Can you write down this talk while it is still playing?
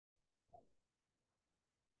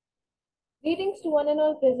Greetings to one and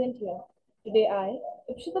all present here. Today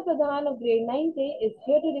Ipshita Pradhan of grade 9A is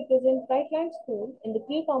here to represent Brightland School in the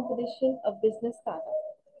pre-competition of business startup.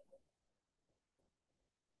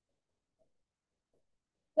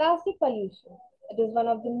 Plastic pollution. It is one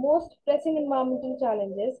of the most pressing environmental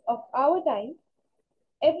challenges of our time.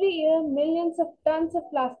 Every year, millions of tons of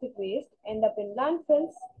plastic waste end up in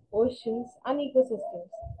landfills, oceans, and ecosystems,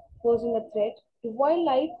 posing a threat to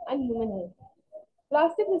wildlife and human health.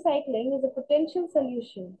 Plastic recycling is a potential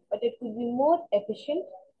solution, but it could be more efficient,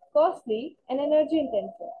 costly, and energy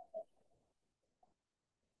intensive.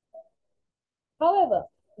 However,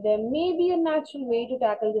 there may be a natural way to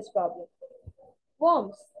tackle this problem.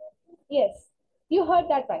 Worms. Yes, you heard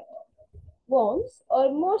that right. Worms,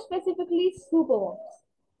 or more specifically, superworms.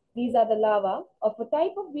 These are the larvae of a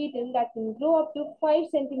type of beetle that can grow up to 5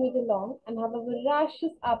 centimeters long and have a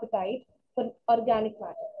voracious appetite for organic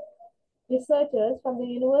matter. Researchers from the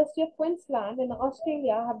University of Queensland in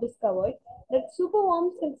Australia have discovered that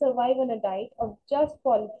superworms can survive on a diet of just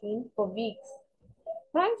polythene for weeks,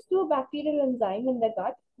 thanks to a bacterial enzyme in their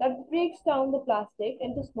gut that breaks down the plastic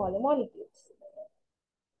into smaller molecules.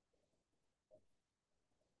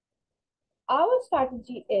 Our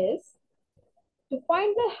strategy is to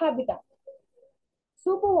find their habitat.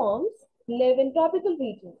 Superworms live in tropical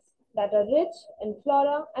regions that are rich in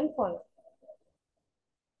flora and fauna.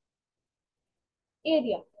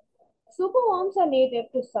 Area. Superworms are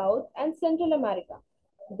native to South and Central America,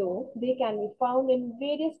 though they can be found in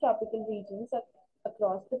various tropical regions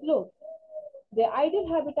across the globe. Their ideal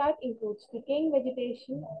habitat includes decaying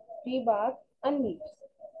vegetation, tree bark, and leaves.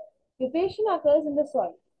 Pupation occurs in the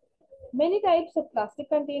soil. Many types of plastic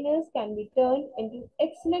containers can be turned into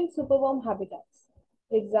excellent superworm habitats.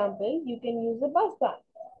 For example, you can use a bus bag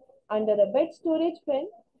under a bed storage bin,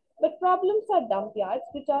 but problems are dump yards,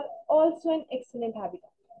 which are also an excellent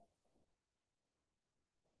habitat.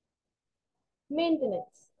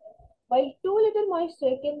 Maintenance. While too little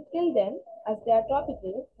moisture can kill them as they are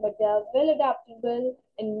tropical, but they are well adaptable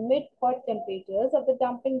in mid-hot temperatures of the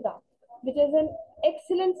dumping ground, which is an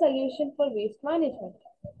excellent solution for waste management.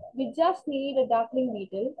 We just need a darkling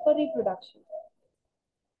beetle for reproduction.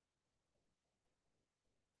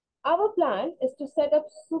 Our plan is to set up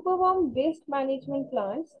superworm waste management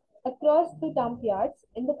plants across the dump yards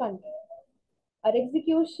in the country. Our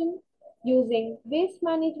execution using waste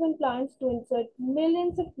management plants to insert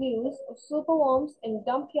millions of views of superworms in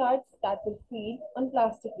dump yards that will feed on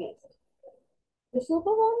plastic waste. The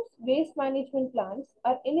superworms waste management plants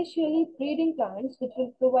are initially breeding plants which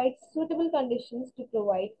will provide suitable conditions to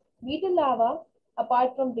provide beetle larvae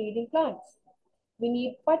apart from breeding plants. We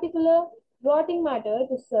need particular rotting matter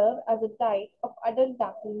to serve as a diet of adult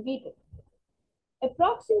darkling beetle.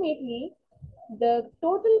 Approximately, the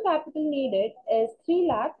total capital needed is 3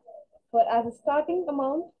 lakh for as a starting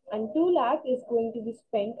amount, and 2 lakh is going to be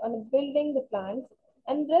spent on building the plants,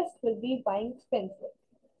 and rest will be buying expensive.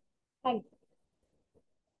 Thank you.